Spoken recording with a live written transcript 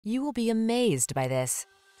You will be amazed by this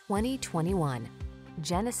 2021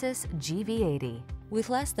 Genesis GV80. With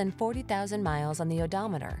less than 40,000 miles on the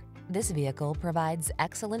odometer, this vehicle provides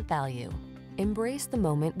excellent value. Embrace the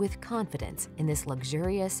moment with confidence in this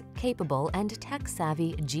luxurious, capable, and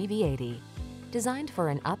tech-savvy GV80. Designed for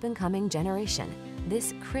an up-and-coming generation,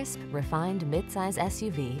 this crisp, refined midsize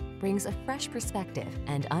SUV brings a fresh perspective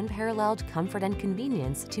and unparalleled comfort and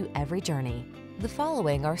convenience to every journey. The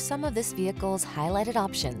following are some of this vehicle's highlighted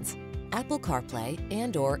options: Apple CarPlay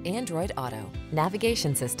and/or Android Auto,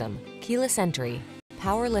 navigation system, keyless entry,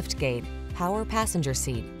 power liftgate, power passenger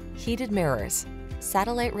seat, heated mirrors,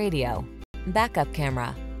 satellite radio, backup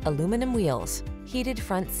camera, aluminum wheels, heated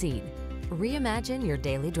front seat. Reimagine your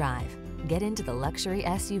daily drive. Get into the luxury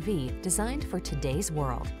SUV designed for today's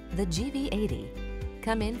world, the GV80.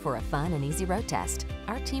 Come in for a fun and easy road test.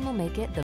 Our team will make it the